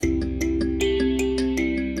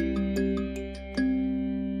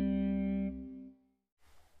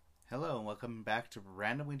to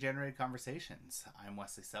Randomly Generated Conversations. I'm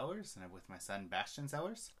Wesley Sellers, and I'm with my son, Bastian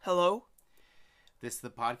Sellers. Hello. This is the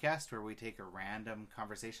podcast where we take a random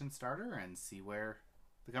conversation starter and see where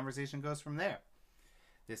the conversation goes from there.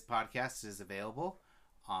 This podcast is available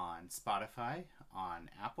on Spotify, on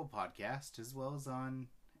Apple Podcast, as well as on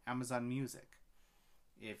Amazon Music.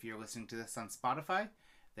 If you're listening to this on Spotify,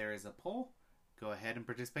 there is a poll. Go ahead and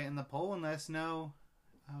participate in the poll and let us know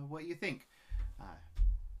what you think.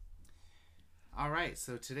 Alright,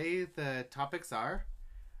 so today the topics are: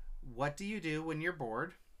 what do you do when you're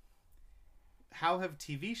bored? How have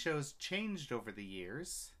TV shows changed over the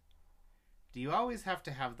years? Do you always have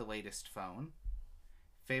to have the latest phone?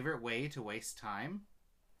 Favorite way to waste time?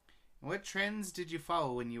 What trends did you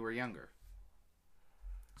follow when you were younger?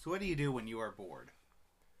 So what do you do when you are bored?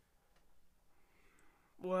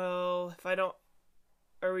 Well,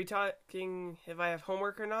 are we talking if I have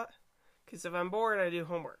homework or not? Because if I'm bored, I do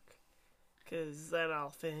homework. Because then I'll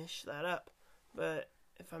finish that up. But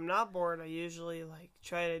if I'm not bored, I usually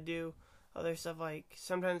try to do other stuff, like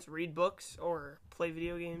sometimes read books or play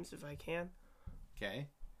video games if I can. Okay.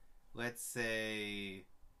 Let's say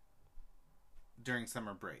during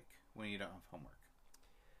summer break when you don't have homework.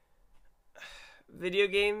 Video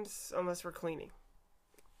games, unless we're cleaning.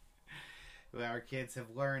 Well, our kids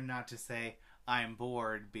have learned not to say, I'm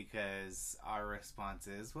bored, because our response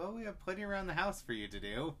is, well, we have plenty around the house for you to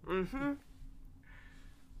do. Mm-hmm.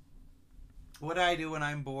 What I do when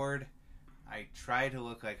I'm bored, I try to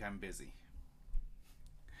look like I'm busy.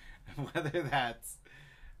 Whether that's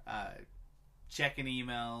checking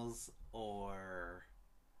emails or...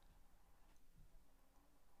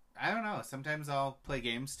 I don't know. Sometimes I'll play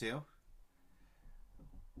games too.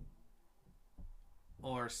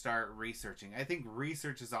 Or start researching. I think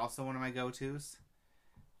research is also one of my go-tos.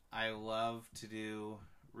 I love to do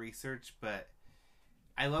research, but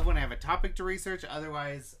I love when I have a topic to research.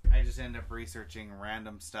 Otherwise, I just end up researching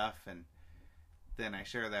random stuff, and then I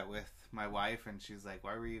share that with my wife, and she's like,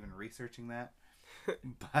 why were you even researching that?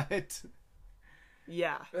 But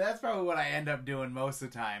yeah, that's probably what I end up doing most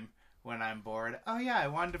of the time when I'm bored. Oh yeah, I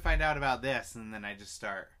wanted to find out about this, and then I just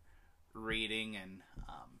start reading, and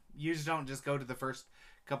usually don't just go to the first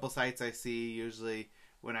couple sites I see. Usually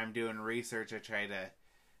when I'm doing research, I try to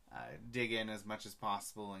dig in as much as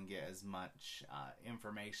possible and get as much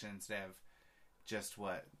information instead of just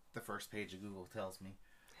what the first page of Google tells me.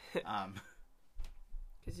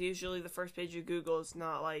 Because usually the first page of Google is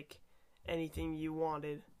not anything you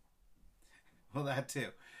wanted. Well, that too.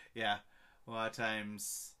 Yeah. A lot of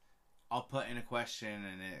times I'll put in a question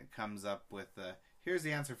and it comes up with here's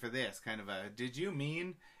the answer for this, kind of a, did you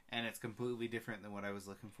mean? And it's completely different than what I was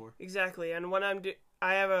looking for. Exactly. And when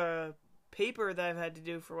I have a paper that I've had to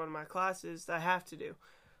do for one of my classes, that I have to do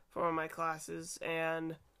for one of my classes,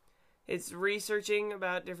 and it's researching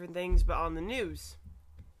about different things, but on the news.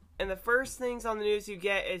 And the first things on the news you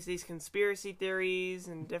get is these conspiracy theories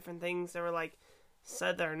and different things that were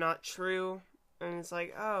said that are not true. And it's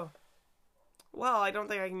oh, well, I don't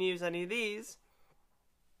think I can use any of these.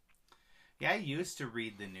 Yeah, I used to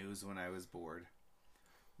read the news when I was bored,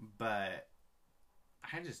 but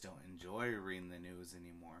I just don't enjoy reading the news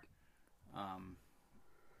anymore.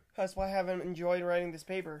 That's why I haven't enjoyed writing this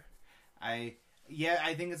paper. I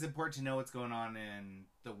think it's important to know what's going on in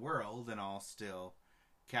the world, and I'll still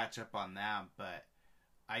catch up on that, but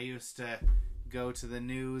I used to go to the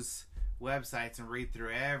news websites and read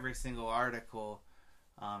through every single article,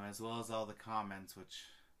 as well as all the comments, which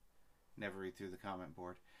never read through the comment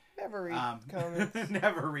board. Never read comments.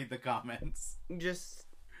 Never read the comments. Just,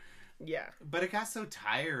 yeah. But it got so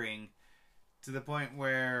tiring to the point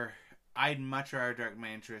where I'd much rather direct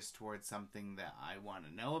my interest towards something that I want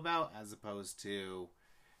to know about, as opposed to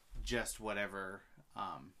just whatever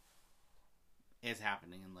is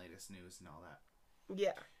happening in latest news and all that.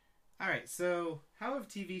 Yeah. Alright, so how have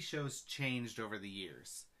TV shows changed over the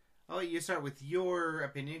years? I'll let you start with your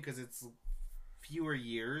opinion, because it's fewer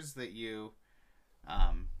years that you'll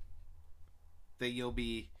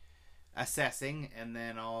be assessing, and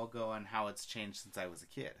then I'll go on how it's changed since I was a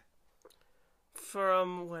kid.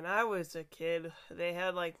 From when I was a kid, they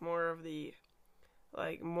had more of the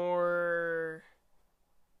more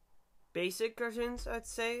basic cartoons, I'd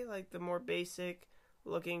say, the more basic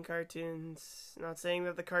looking cartoons. Not saying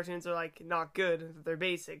that the cartoons are not good, that they're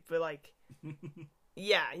basic, but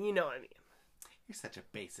yeah, you know what I mean. You're such a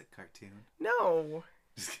basic cartoon. No.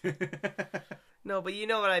 No, but you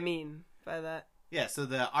know what I mean by that. Yeah, so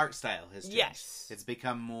the art style has changed. Yes. It's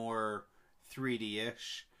become more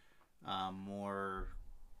 3D-ish.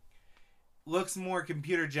 Looks more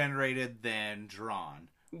computer generated than drawn,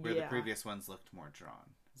 where the previous ones looked more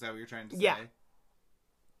drawn. Is that what you're trying to say? Yeah.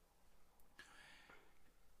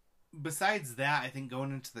 besides that, I think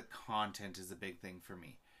going into the content is a big thing for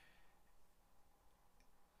me.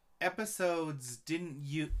 Episodes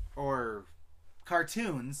or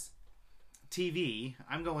cartoons, TV,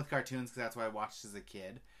 I'm going with cartoons because that's what I watched as a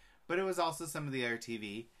kid, but it was also some of the other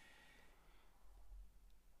TV.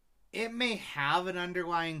 It may have an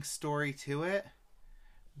underlying story to it,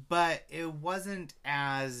 but it wasn't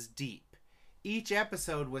as deep. Each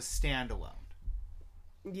episode was standalone.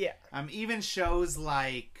 Yeah. Even shows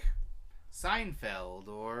like Seinfeld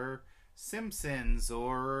or Simpsons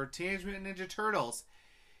or Teenage Mutant Ninja Turtles,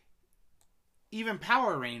 even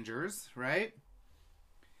Power Rangers, right?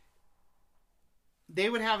 They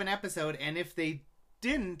would have an episode, and if they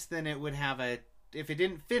didn't, then it would have if it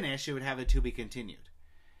didn't finish, it would have a to be continued.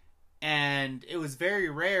 And it was very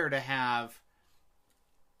rare to have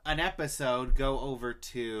an episode go over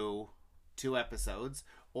two episodes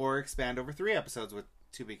or expand over 3 episodes with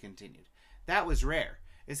to be continued. That was rare.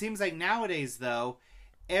 It seems like nowadays, though,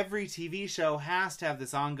 every TV show has to have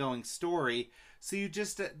this ongoing story, so you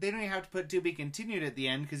just they don't even have to put to be continued at the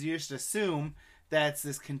end because you just assume that's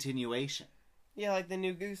this continuation. Yeah, like the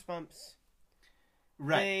new Goosebumps.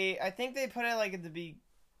 Right. I think they put it like at the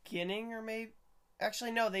beginning, or maybe...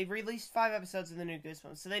 Actually, no, they released 5 episodes of the new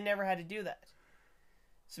Goosebumps, so they never had to do that.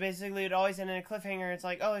 So basically, it always ended in a cliffhanger. It's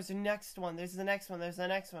like, oh, there's the next one, there's the next one, there's the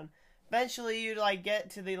next one. Eventually, you'd like get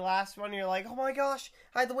to the last one, and you're like, oh my gosh,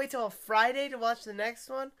 I had to wait till Friday to watch the next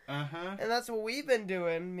one? Uh-huh. And that's what we've been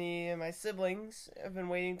doing, me and my siblings. Have been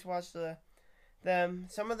waiting to watch them.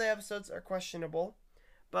 Some of the episodes are questionable,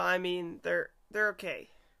 but I mean, they're okay.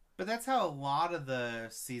 But that's how a lot of the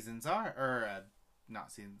seasons are, or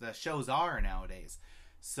not seasons, the shows are nowadays.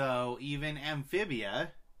 So even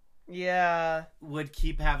Amphibia, yeah, would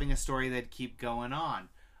keep having a story that'd keep going on.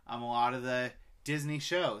 A lot of the Disney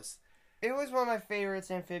shows. It was one of my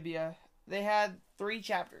favorites, Amphibia. They had 3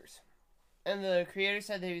 chapters, and the creator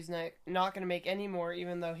said that he was not going to make any more,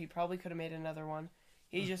 even though he probably could have made another one.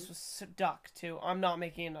 He just was stuck to, I'm not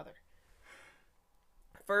making another.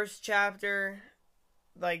 First chapter,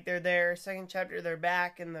 like, they're there. Second chapter, they're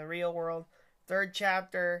back in the real world. Third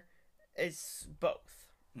chapter is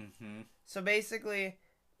both. Mm-hmm. So basically,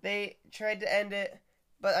 they tried to end it,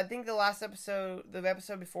 but I think the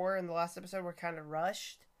episode before and the last episode were kind of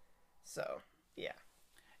rushed. So, yeah.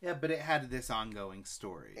 Yeah, but it had this ongoing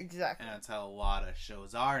story. Exactly. And that's how a lot of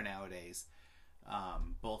shows are nowadays.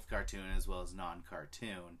 Both cartoon as well as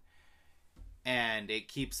non-cartoon. And it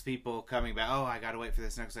keeps people coming back, oh, I gotta wait for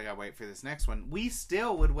this next one. We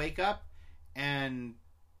still would wake up and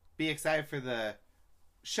be excited for the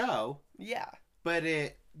show. Yeah. But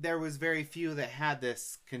there was very few that had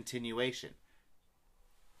this continuation.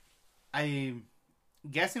 I'm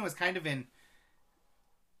guessing it was kind of in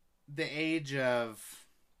the age of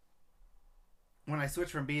when I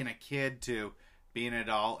switched from being a kid to being an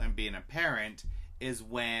adult and being a parent is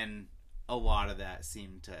when a lot of that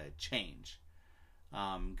seemed to change.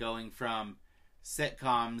 Going from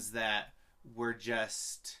sitcoms that were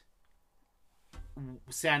just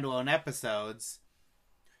standalone episodes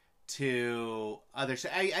to other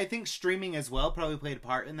I think streaming as well probably played a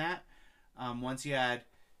part in that. Once you had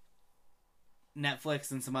Netflix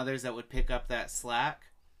and some others that would pick up that slack,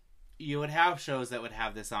 you would have shows that would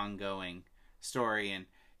have this ongoing story, and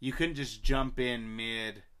you couldn't just jump in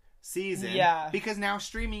mid-season. Yeah. Because now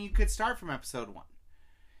streaming, you could start from episode 1.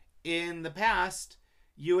 In the past,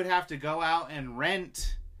 you would have to go out and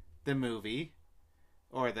rent the movie,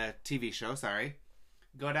 or the TV show, sorry.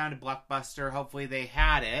 Go down to Blockbuster, hopefully they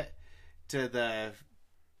had it to the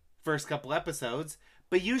first couple episodes,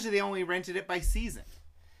 but usually they only rented it by season.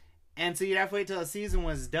 And so you'd have to wait till the season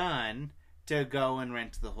was done to go and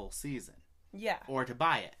rent the whole season. Yeah. Or to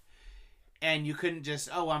buy it. And you couldn't just,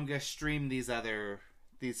 I'm going to stream these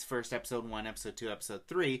first episode 1, episode 2, episode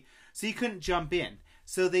 3. So you couldn't jump in.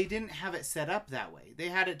 So they didn't have it set up that way. They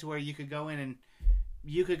had it to where you could go in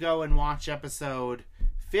and watch episode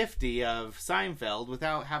 50 of Seinfeld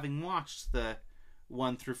without having watched the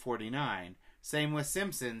 1 through 49. Same with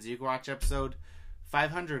Simpsons. You can watch episode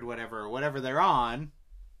 500, whatever they're on.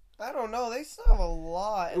 I don't know. They still have a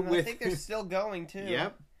lot, and I think they're still going too.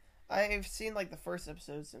 Yep. I've seen like the first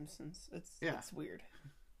episode of Simpsons. It's weird.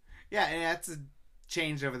 Yeah, and that's a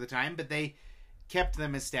change over the time, but they kept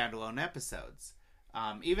them as standalone episodes.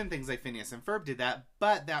 Even things like Phineas and Ferb did that,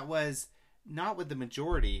 but that was not what the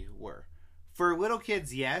majority were. For little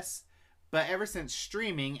kids, yes, but ever since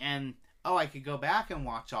streaming and, I could go back and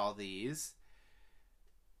watch all these,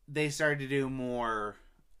 they started to do more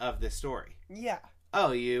of the story. Yeah.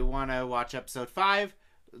 Oh, you want to watch episode 5?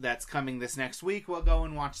 That's coming this next week. We'll go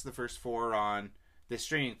and watch the first 4 on the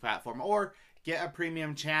streaming platform. Or get a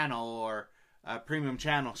premium channel or a premium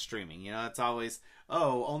channel streaming. You know, it's always,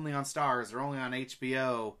 only on Stars or only on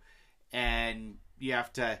HBO. And you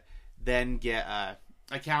have to then get a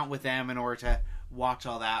account with them in order to watch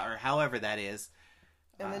all that, or however that is.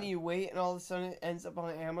 And then you wait, and all of a sudden it ends up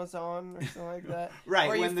on Amazon or something like that. Right,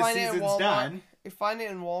 or when the season's done. You find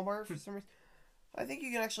it in Walmart for some reason. I think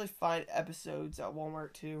you can actually find episodes at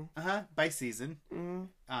Walmart too. By season.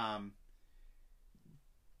 Mm-hmm.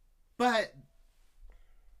 But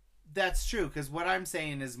that's true, because what I'm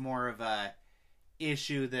saying is more of a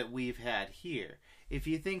issue that we've had here. If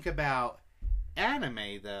you think about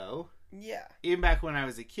anime, though, yeah, even back when I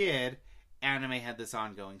was a kid, anime had this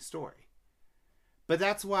ongoing story. But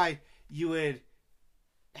that's why you would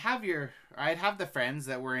I'd have the friends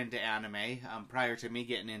that were into anime prior to me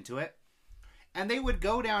getting into it, and they would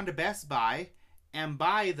go down to Best Buy and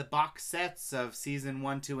buy the box sets of season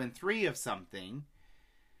 1, 2, and 3 of something,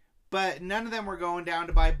 but none of them were going down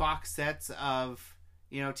to buy box sets of,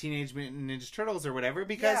 Teenage Mutant Ninja Turtles or whatever,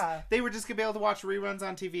 because they were just going to be able to watch reruns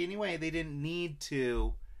on TV anyway. They didn't need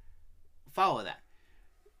to follow that.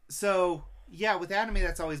 So, yeah, with anime,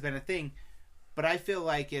 that's always been a thing. But I feel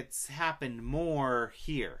like it's happened more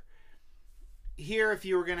here. Here, if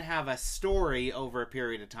you were going to have a story over a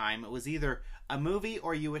period of time, it was either a movie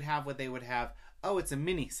or you would have what they would have, it's a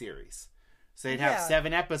mini-series. So they'd have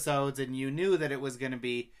 7 episodes, and you knew that it was going to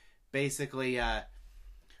be basically a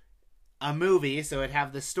movie, so it'd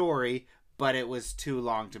have the story, but it was too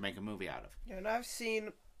long to make a movie out of. Yeah, and I've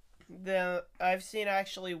seen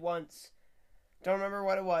actually once, don't remember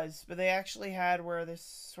what it was, but they actually had where this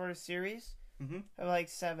sort of series of like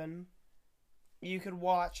 7 you could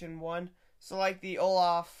watch in one. So like the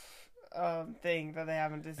Olaf thing that they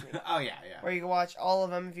have in Disney. Oh yeah. Where you can watch all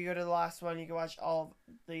of them. If you go to the last one, you can watch all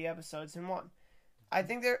the episodes in one. I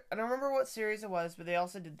don't remember what series it was, but they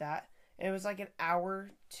also did that. And it was like an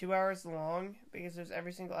hour, 2 hours long, because there's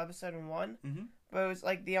every single episode in one. Mm-hmm. But it was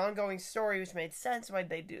like the ongoing story, which made sense. Why'd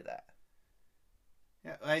they do that?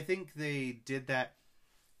 Yeah, I think they did that.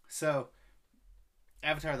 So,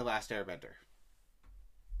 Avatar: The Last Airbender.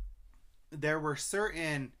 There were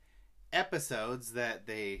certain episodes that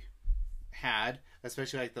they had,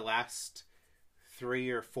 especially like the last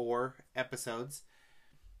 3 or 4 episodes.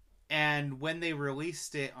 And when they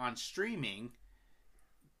released it on streaming,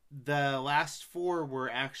 the last 4 were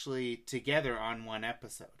actually together on one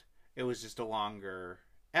episode. It was just a longer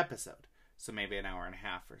episode. So maybe an hour and a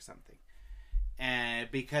half or something. And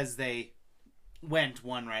because they went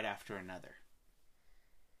one right after another.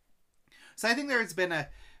 So I think there's been a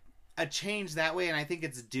change that way, and I think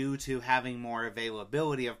it's due to having more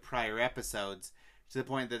availability of prior episodes to the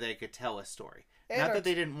point that they could tell a story. Not that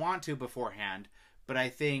they didn't want to beforehand, but I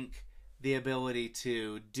think the ability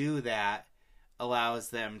to do that allows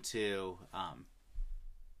them to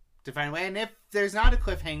find a way. And if there's not a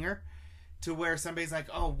cliffhanger to where somebody's like,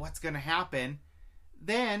 what's going to happen?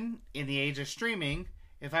 Then, in the age of streaming,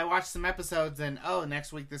 if I watch some episodes and,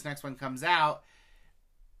 next week this next one comes out,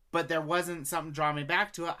 but there wasn't something drawing me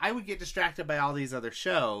back to it, I would get distracted by all these other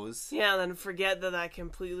shows. Yeah, then forget that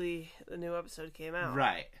the new episode came out.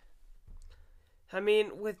 Right. I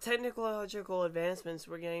mean, with technological advancements,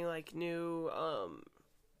 we're getting, like, new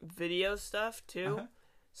video stuff, too. Uh-huh.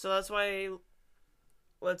 So that's why,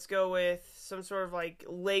 let's go with some sort of, like,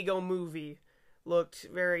 Lego movie. Looked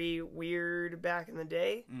very weird back in the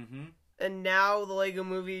day. Mm-hmm. And now the Lego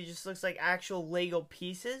movie just looks like actual Lego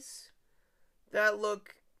pieces that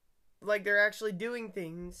look like they're actually doing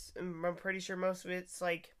things. And I'm pretty sure most of it's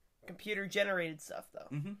like computer-generated stuff,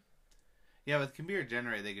 though. Mm-hmm. Yeah, with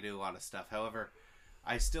computer-generated, they could do a lot of stuff. However,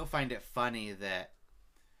 I still find it funny that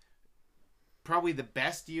probably the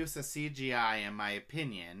best use of CGI, in my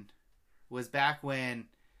opinion, was back when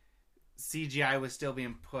CGI was still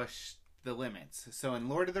being pushed the limits. So in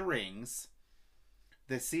Lord of the Rings,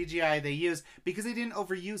 the CGI they used, because they didn't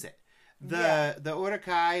overuse it. The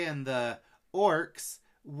Uruk-hai and the orcs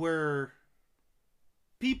were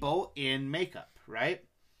people in makeup, right?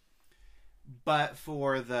 But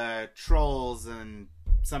for the trolls and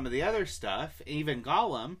some of the other stuff, even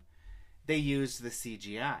Gollum, they used the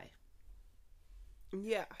CGI.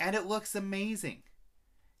 Yeah. And it looks amazing.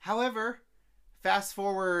 However, fast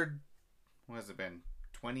forward, what has it been?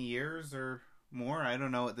 20 years or more? I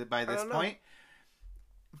don't know by this point.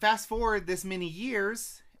 Fast forward this many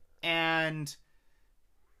years, and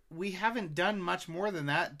we haven't done much more than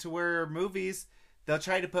that, to where movies, they'll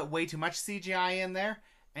try to put way too much CGI in there,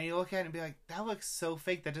 and you look at it and be like, that looks so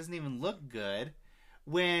fake, that doesn't even look good.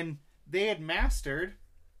 When they had mastered,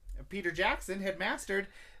 Peter Jackson had mastered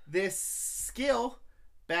this skill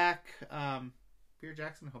back, Peter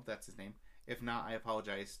Jackson, I hope that's his name, If not, I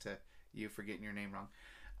apologize to you for getting your name wrong.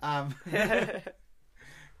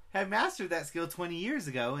 Had mastered that skill 20 years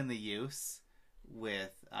ago in the use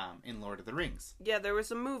with in Lord of the Rings. Yeah, there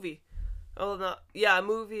was a movie. Oh, no. Yeah, a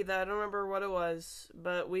movie that I don't remember what it was,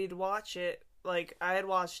 but we'd watch it. Like, I had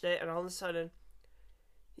watched it, and all of a sudden,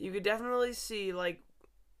 you could definitely see, like,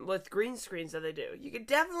 with green screens that they do, you could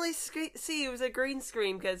definitely see it was a green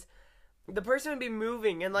screen because the person would be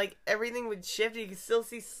moving, and, like, everything would shift. You could still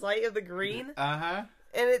see sight of the green. Uh-huh.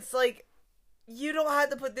 And it's like, you don't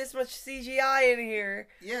have to put this much CGI in here.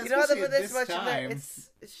 Yeah, you don't have to put this much time. in there.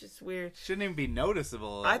 It's just weird. Shouldn't even be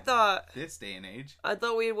noticeable. I thought this day and age. I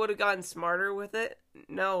thought we would have gotten smarter with it.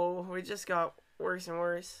 No, we just got worse and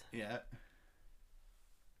worse. Yeah.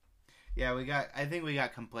 Yeah, I think we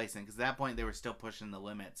got complacent because at that point they were still pushing the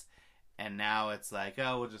limits, and now it's like,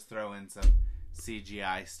 oh, we'll just throw in some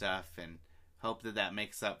CGI stuff and hope that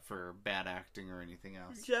makes up for bad acting or anything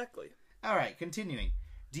else. Exactly. All right, continuing.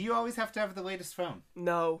 Do you always have to have the latest phone?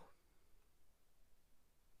 No.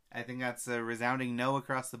 I think that's a resounding no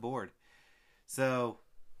across the board. So,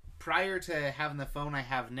 prior to having the phone I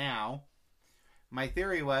have now, my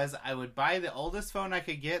theory was I would buy the oldest phone I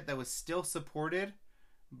could get that was still supported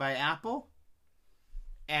by Apple,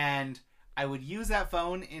 and I would use that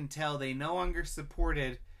phone until they no longer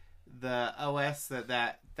supported the OS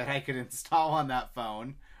that I could install on that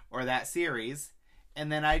phone or that series, and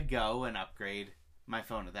then I'd go and upgrade my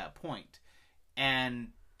phone at that point.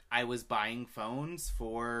 And I was buying phones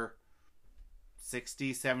for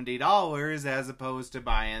 $60, $70 as opposed to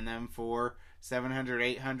buying them for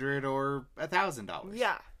 $700, $800, or $1,000.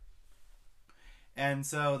 Yeah. And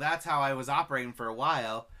so that's how I was operating for a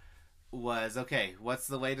while. Was, okay, what's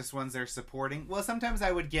the latest ones they're supporting? Well, sometimes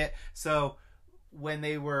I would get, so when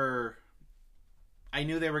I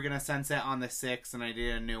knew they were going to sunset on the 6 and I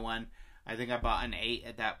did a new one. I think I bought an 8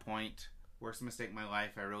 at that point. Worst mistake of my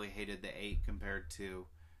life. I really hated the 8 compared to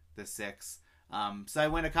the 6. So I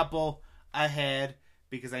went a couple ahead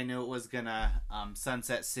because I knew it was going to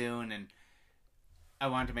sunset soon, and I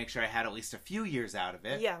wanted to make sure I had at least a few years out of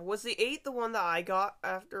it. Yeah, was the 8 the one that I got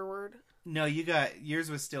afterward? No, yours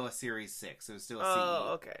was still a Series 6. It was still a CE. Oh,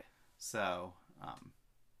 okay. So,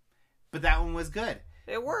 but that one was good.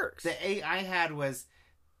 It works. The 8 I had was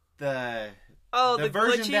the version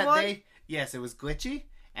glitchy that one? Yes, it was glitchy,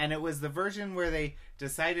 and it was the version where they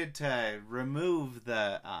decided to remove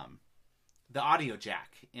the audio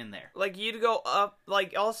jack in there. Like, you'd go up,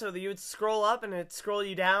 like, also, you would scroll up and it'd scroll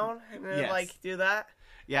you down, and then, Yes. like, do that.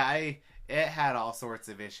 Yeah, it had all sorts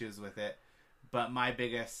of issues with it, but my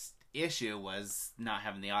biggest issue was not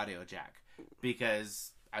having the audio jack,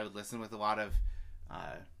 because I would listen with a lot of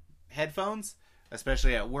headphones,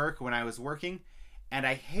 especially at work when I was working, and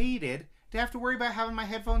I hated to have to worry about having my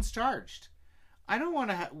headphones charged. I don't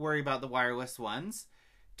want to worry about the wireless ones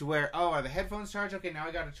to where, oh, are the headphones charged? Okay, now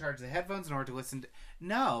I got to charge the headphones in order to listen to...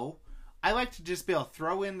 No, I like to just be able to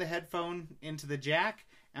throw in the headphone into the jack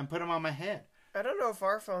and put them on my head. I don't know if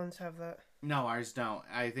our phones have that. No, ours don't.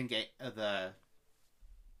 I think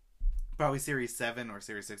probably Series 7 or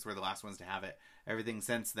Series 6 were the last ones to have it. Everything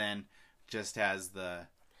since then just has the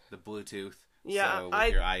Bluetooth. Yeah, so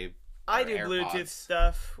with your I do AirPods. Bluetooth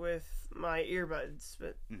stuff with my earbuds,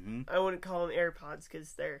 but Mm-hmm. I wouldn't call them AirPods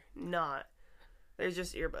because they're not. They're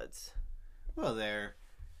just earbuds. Well, they're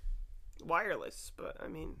Wireless, but I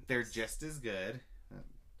mean... they're just as good.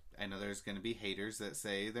 I know there's going to be haters that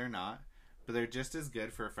say they're not, but they're just as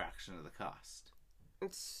good for a fraction of the cost.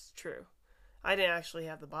 It's true. I didn't actually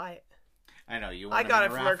have to buy it. I know, you won I got it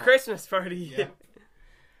them from in a our raffle. Christmas party. Yeah.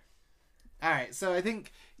 All right, so I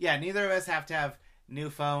think, yeah, neither of us have to have new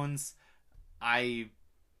phones. I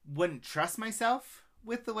wouldn't trust myself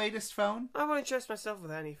with the latest phone. I wouldn't trust myself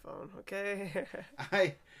with any phone, okay?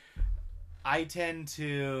 I tend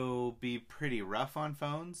to be pretty rough on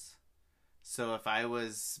phones. So if I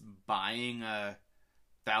was buying a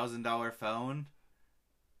 $1,000 phone,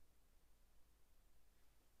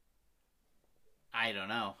 I don't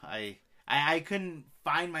know. I couldn't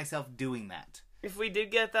find myself doing that. If we did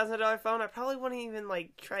get a $1,000 phone, I probably wouldn't even,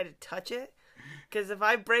 like, try to touch it. Because if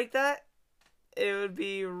I break that, it would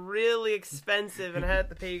be really expensive and I'd have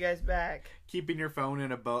to pay you guys back. Keeping your phone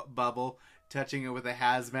in a bubble, touching it with a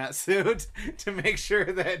hazmat suit to make sure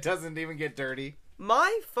that it doesn't even get dirty.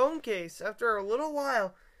 My phone case, after a little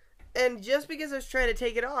while, and just because I was trying to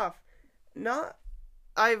take it off,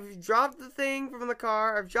 I've dropped the thing from the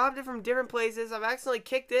car, I've dropped it from different places, I've accidentally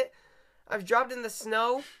kicked it, I've dropped it in the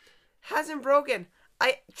snow, hasn't broken.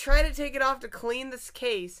 I try to take it off to clean this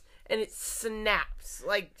case, and it snaps,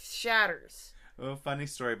 like shatters. Oh, funny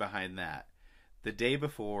story behind that. The day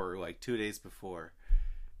before, like 2 days before,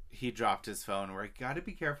 he dropped his phone. We're like, gotta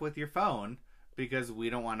be careful with your phone because we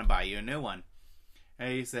don't want to buy you a new one.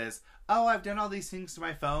 And he says, oh, I've done all these things to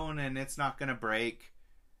my phone and it's not gonna break.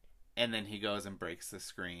 And then he goes and breaks the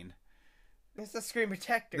screen. It's the screen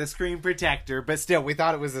protector. The screen protector, but still, we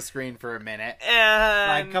thought it was a screen for a minute.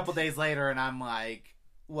 And Like a couple days later, and I'm like,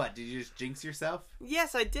 what, did you just jinx yourself?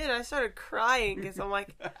 yes, I did. I started crying because I'm like,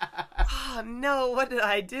 oh no, what did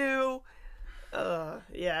I do?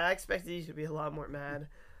 Yeah, I expected you to be a lot more mad.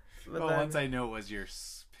 But Well, then, once I know it was your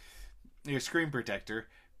screen protector,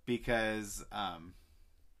 because,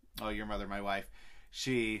 your mother, my wife,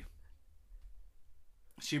 she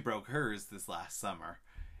broke hers this last summer.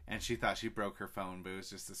 And she thought she broke her phone, but it was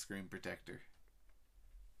just a screen protector.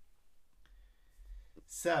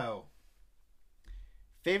 So,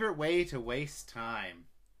 favorite way to waste time?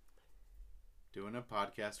 Doing a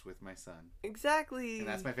podcast with my son. exactly. And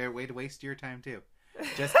that's my favorite way to waste your time, too.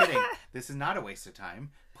 Just kidding. This is not a waste of time.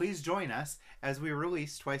 Please join us as we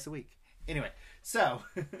release twice a week. Anyway, so,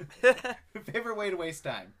 favorite way to waste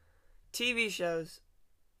time? TV shows.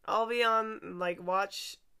 I'll be on, like,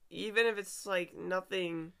 watch, even if it's, like,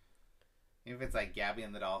 nothing. If it's like Gabby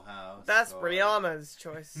and the Dollhouse. That's or, Brianna's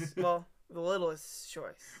choice. Well, the littlest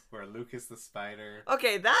choice. Or Lucas the Spider.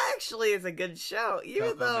 Okay, that actually is a good show.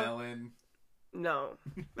 Even though. Melon. No,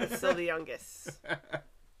 that's still the youngest.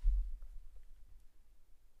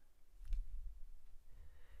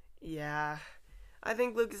 Yeah. I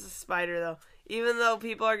think Lucas the Spider, though. Even though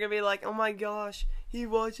people are going to be like, oh my gosh, he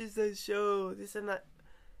watches that show, this and that.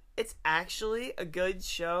 It's actually a good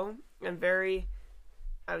show and very,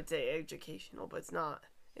 I would say, educational, but it's not.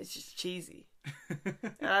 It's just cheesy.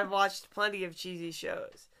 And I've watched plenty of cheesy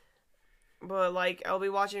shows. But, like, I'll be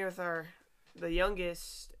watching with the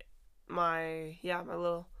youngest, my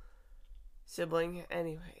little sibling.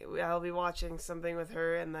 Anyway, I'll be watching something with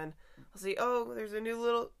her, and then I'll see, oh, there's a new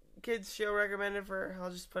little kids show recommended for her.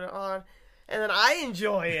 I'll just put it on. And then I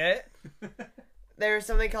enjoy it. There's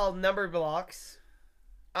something called Number Blocks.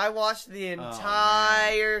 I watched the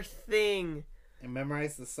entire thing. And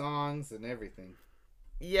memorized the songs and everything.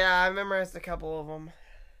 Yeah, I memorized a couple of them.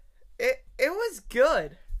 It was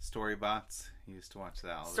good. Storybots. You used to watch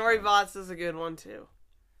that all the time. Storybots is a good one too.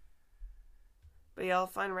 But yeah, I'll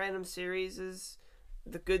find random series is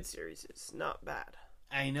the good series is not bad.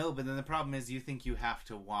 I know, but then the problem is you think you have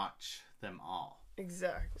to watch them all.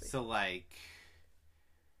 Exactly. So like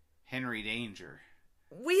Henry Danger.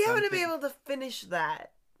 We haven't been able to finish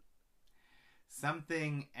that.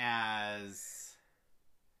 Something as,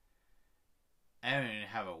 I don't even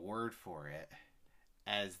have a word for it,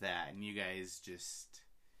 as that, and you guys just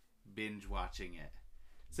binge watching it.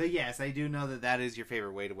 So yes, I do know that is your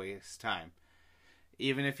favorite way to waste time.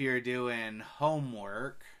 Even if you're doing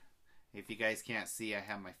homework, if you guys can't see, I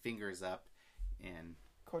have my fingers up in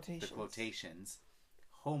Quotations. the quotations.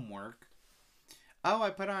 Homework. Oh,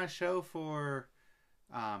 I put on a show for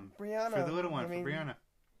Brianna. for the little one, for Brianna.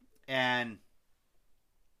 And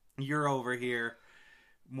you're over here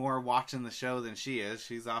more watching the show than she is.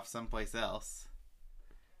 She's off someplace else.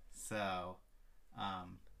 So,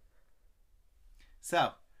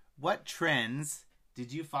 what trends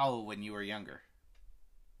did you follow when you were younger?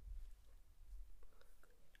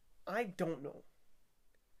 I don't know.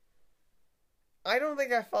 I don't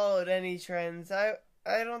think I followed any trends. I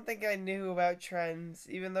don't think I knew about trends,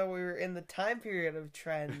 even though we were in the time period of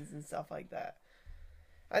trends and stuff like that.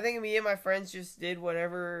 I think me and my friends just did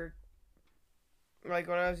whatever. Like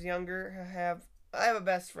when I was younger, I have a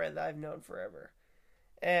best friend that I've known forever,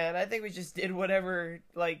 and I think we just did whatever.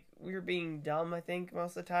 Like we were being dumb. I think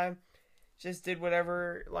most of the time, just did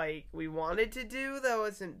whatever like we wanted to do. That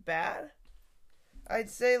wasn't bad. I'd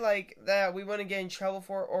say like that we wouldn't get in trouble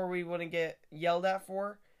for, or we wouldn't get yelled at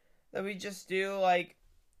for. That we just do like,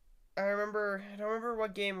 I don't remember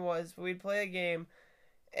what game it was, but we'd play a game.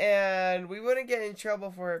 And we wouldn't get in trouble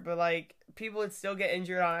for it, but, like, people would still get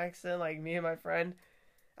injured on accident, like me and my friend.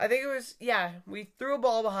 I think it was, we threw a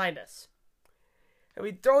ball behind us. And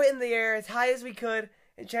we'd throw it in the air as high as we could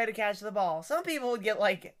and try to catch the ball. Some people would get,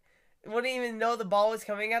 like, wouldn't even know the ball was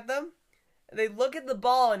coming at them. They'd look at the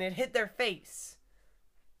ball and it'd hit their face.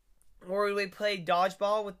 Or we'd play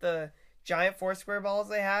dodgeball with the giant 4-square balls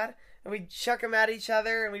they had. And we'd chuck them at each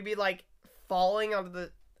other and we'd be, like, falling onto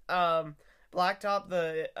the, blacktop,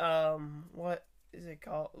 the, what is it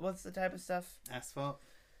called? What's the type of stuff? Asphalt?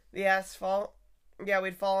 The asphalt. Yeah,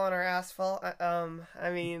 we'd fall on our asphalt.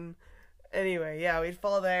 Anyway, we'd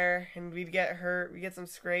fall there, and we'd get hurt, we'd get some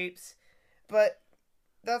scrapes. But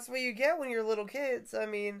that's what you get when you're little kids. I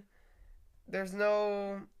mean, there's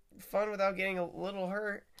no fun without getting a little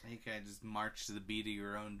hurt. You kind of just marched to the beat of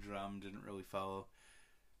your own drum, didn't really follow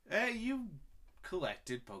You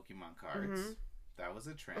collected Pokemon cards. Mhm. That was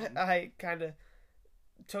a trend. I kind of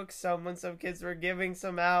took some when some kids were giving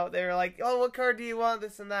some out. They were like, "Oh, what card do you want?"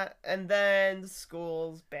 This and that, and then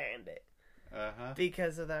schools banned it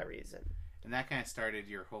because of that reason. And that kind of started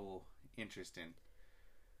your whole interest in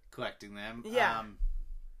collecting them. Yeah.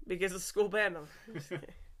 Because the school banned them.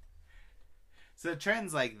 So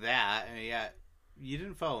trends like that, yeah, you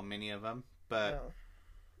didn't follow many of them, but No.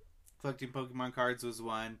 collecting Pokemon cards was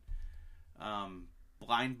one.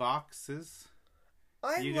 Blind boxes.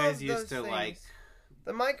 You love guys used those to things. like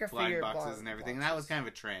the microfigure blind boxes and everything. boxes. That was kind of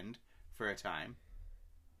a trend for a time.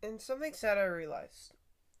 And something sad I realized.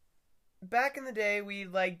 Back in the day,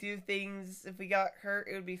 we'd like do things. If we got hurt,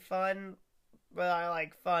 it would be fun. But I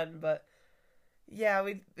like fun, but yeah,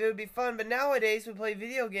 it would be fun. But nowadays, we play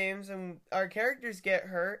video games and our characters get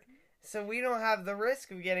hurt, so we don't have the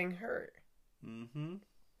risk of getting hurt. Mm-hmm.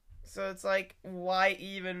 So it's like, why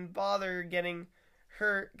even bother getting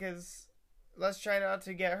hurt? Because let's try not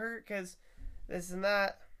to get hurt, because this and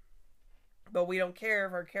that. But we don't care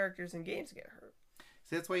if our characters in games get hurt.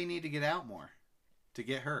 So that's why you need to get out more. To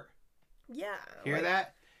get hurt. Yeah. Hear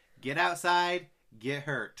that? Get outside, get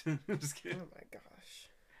hurt. Just kidding. Oh my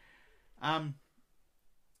gosh.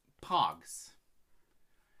 Pogs.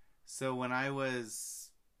 So when I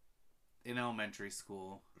was in elementary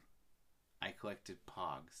school, I collected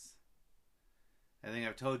Pogs. I think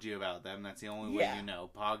I've told you about them. That's the only way you know.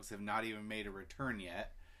 Pogs have not even made a return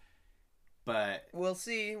yet. But we'll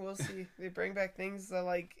see. They bring back things that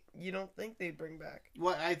like you don't think they'd bring back.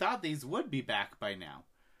 Well, I thought these would be back by now.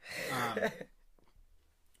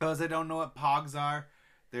 Those I don't know what Pogs are,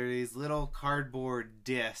 they're these little cardboard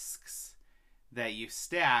discs that you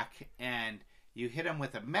stack, and you hit them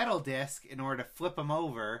with a metal disc in order to flip them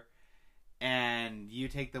over, and you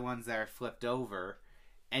take the ones that are flipped over,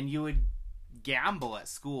 and you would gamble at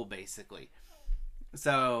school, basically.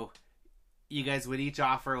 So you guys would each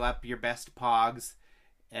offer up your best Pogs,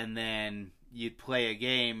 and then you'd play a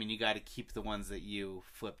game, and you got to keep the ones that you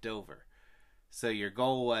flipped over. So your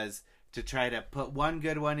goal was to try to put one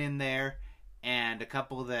good one in there and a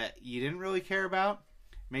couple that you didn't really care about.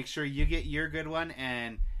 Make sure you get your good one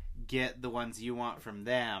and get the ones you want from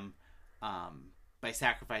them by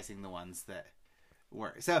sacrificing the ones that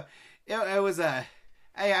were. So it was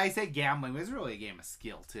I say gambling, it was really a game of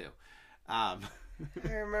skill too. I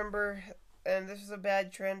remember, and this is a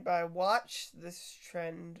bad trend, but I watched this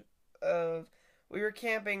trend of, we were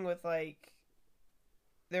camping with like,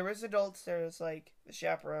 there was adults, there was like the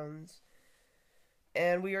chaperones,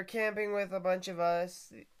 and we were camping with a bunch of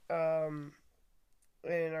us in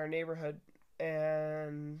our neighborhood,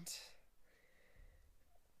 and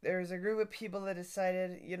there was a group of people that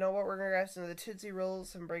decided, you know what, we're gonna grab some of the Tootsie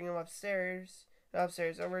Rolls and bring them upstairs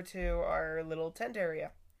over to our little tent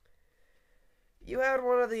area. You had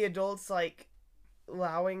one of the adults like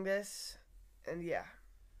allowing this, and yeah,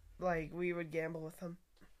 like we would gamble with them.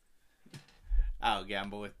 Oh,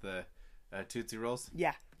 gamble with the Tootsie Rolls?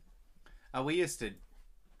 Yeah. We used to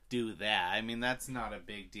do that. I mean, that's not a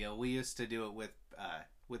big deal. We used to do it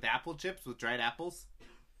with apple chips, with dried apples.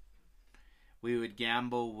 We would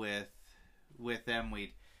gamble with them.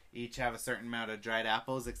 We'd each have a certain amount of dried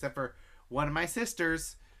apples, except for one of my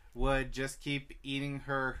sisters would just keep eating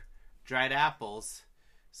her dried apples,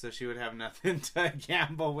 so she would have nothing to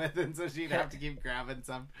gamble with, and so she'd have to keep grabbing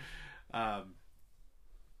some.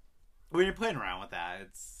 When you're playing around with that,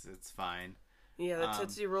 it's fine. Yeah, the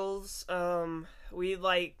Tootsie Rolls,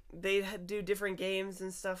 they'd do different games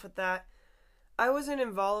and stuff with that. I wasn't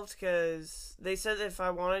involved because they said that if I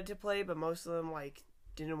wanted to play, but most of them, like,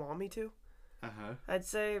 didn't want me to. I'd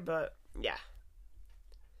say, but, yeah.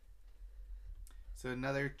 So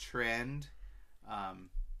another trend,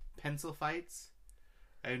 pencil fights.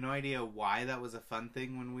 I have no idea why that was a fun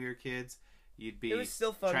thing when we were kids. You'd be it was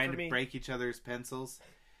still fun trying for to me. break each other's pencils.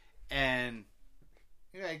 And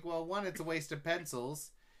you're like, well, one, it's a waste of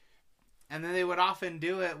pencils. And then they would often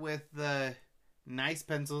do it with the nice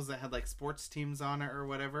pencils that had like sports teams on it or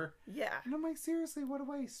whatever. Yeah. And I'm like, seriously, what a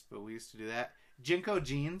waste. But we used to do that. Jinko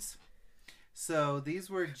jeans. So these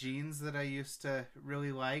were jeans that I used to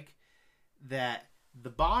really like. That the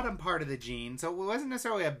bottom part of the jean, so it wasn't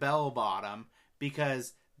necessarily a bell bottom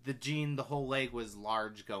because the jean, the whole leg was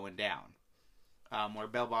large going down. Where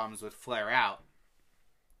bell bottoms would flare out.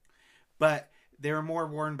 But they were more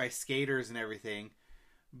worn by skaters and everything.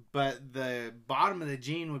 But the bottom of the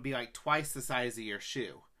jean would be like twice the size of your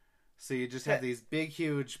shoe. So you just have these big,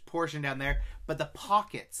 huge portion down there. But the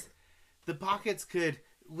pockets could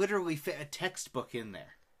literally fit a textbook in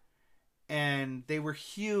there. And they were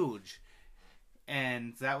huge.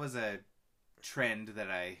 And that was a trend that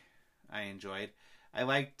I enjoyed. I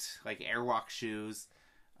liked like airwalk shoes.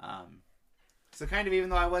 So kind of, even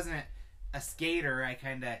though I wasn't a skater, I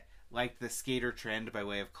kind of liked the skater trend by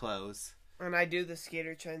way of clothes. And I do the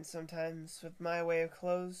skater trend sometimes with my way of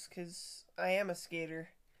clothes because I am a skater.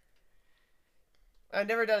 I've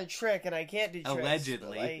never done a trick and I can't do tricks.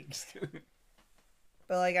 Allegedly.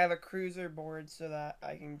 But I have a cruiser board so that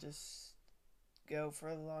I can just go for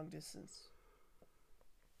a long distance.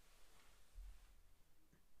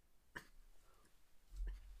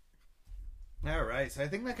 All right, so I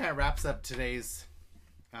think that kind of wraps up today's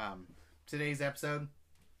episode.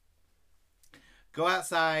 Go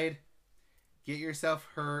outside, get yourself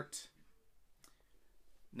hurt.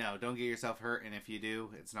 No, don't get yourself hurt, and if you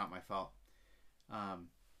do, it's not my fault.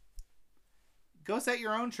 Go set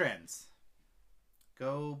your own trends.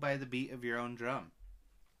 Go by the beat of your own drum.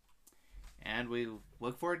 And we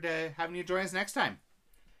look forward to having you join us next time.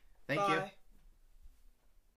 Thank you.